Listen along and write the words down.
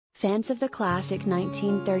Fans of the classic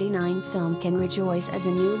 1939 film can rejoice as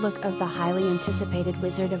a new look of the highly anticipated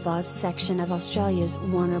Wizard of Oz section of Australia's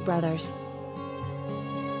Warner Brothers.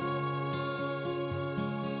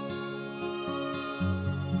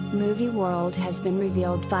 Movie World has been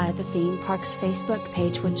revealed via the theme park's Facebook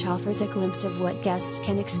page, which offers a glimpse of what guests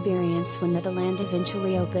can experience when the land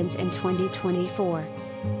eventually opens in 2024.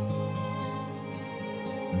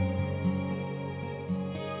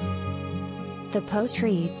 The post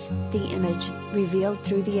reads, "The image, revealed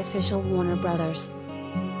through the official Warner Brothers.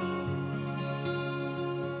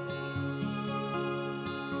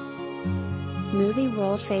 Movie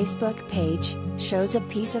World Facebook page shows a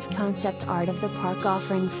piece of concept art of the park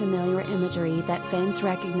offering familiar imagery that fans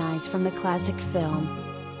recognize from the classic film.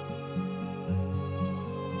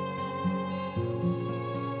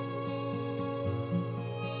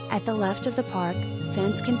 At the left of the park,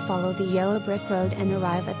 fans can follow the yellow brick road and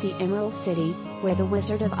arrive at the Emerald City, where the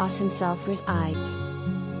Wizard of Oz himself resides.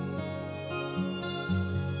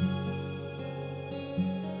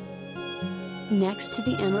 Next to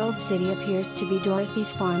the Emerald City appears to be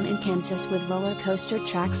Dorothy's farm in Kansas, with roller coaster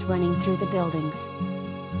tracks running through the buildings.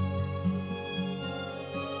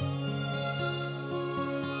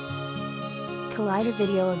 Collider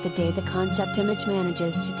video of the day. The concept image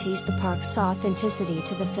manages to tease the park's authenticity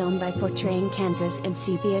to the film by portraying Kansas in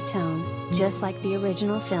sepia tone, just like the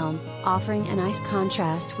original film, offering a nice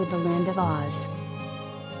contrast with the Land of Oz.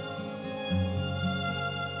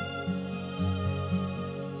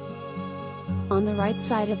 On the right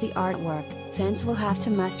side of the artwork, fans will have to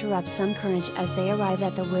muster up some courage as they arrive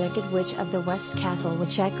at the Wicked Witch of the West Castle,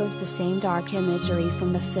 which echoes the same dark imagery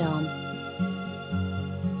from the film.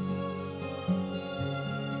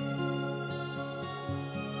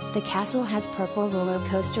 The castle has purple roller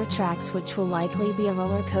coaster tracks, which will likely be a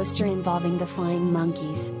roller coaster involving the flying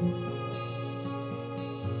monkeys.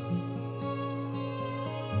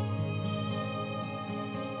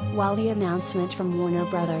 While the announcement from Warner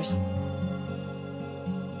Brothers.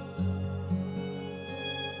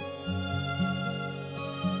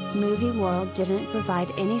 Movie World didn't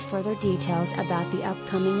provide any further details about the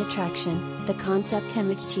upcoming attraction. The concept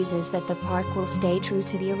image teases that the park will stay true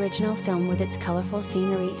to the original film with its colorful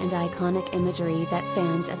scenery and iconic imagery that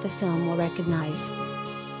fans of the film will recognize.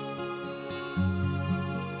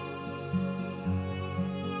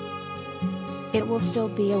 It will still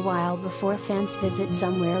be a while before fans visit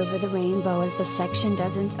Somewhere Over the Rainbow, as the section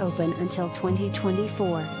doesn't open until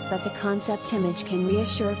 2024, but the concept image can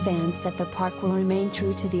reassure fans that the park will remain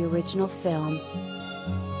true to the original film.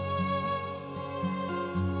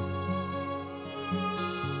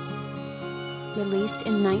 Released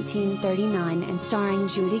in 1939 and starring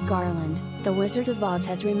Judy Garland, The Wizard of Oz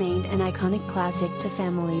has remained an iconic classic to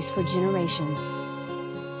families for generations.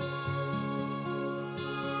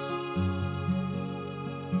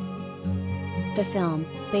 The film,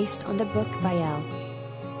 based on the book by L.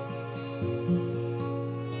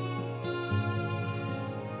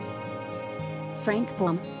 Frank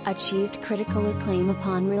Baum, achieved critical acclaim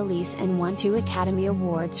upon release and won 2 Academy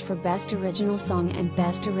Awards for Best Original Song and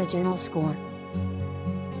Best Original Score.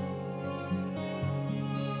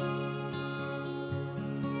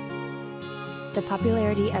 The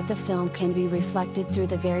popularity of the film can be reflected through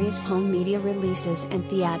the various home media releases and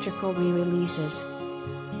theatrical re-releases.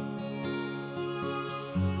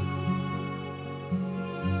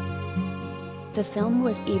 The film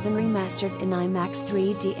was even remastered in IMAX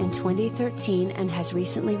 3D in 2013 and has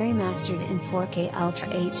recently remastered in 4K Ultra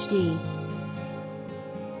HD.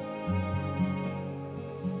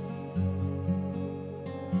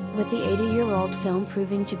 With the 80-year-old film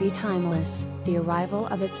proving to be timeless, the arrival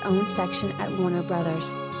of its own section at Warner Brothers.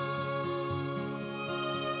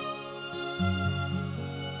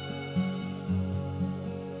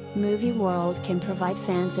 Movie World can provide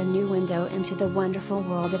fans a new window into the wonderful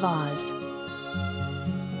world of Oz.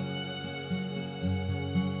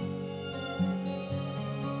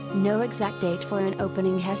 No exact date for an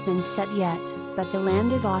opening has been set yet, but the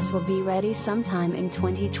Land of Oz will be ready sometime in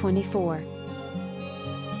 2024.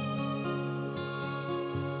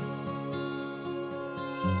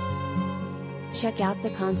 Check out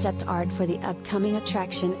the concept art for the upcoming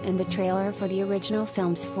attraction and the trailer for the original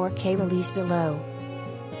film's 4K release below.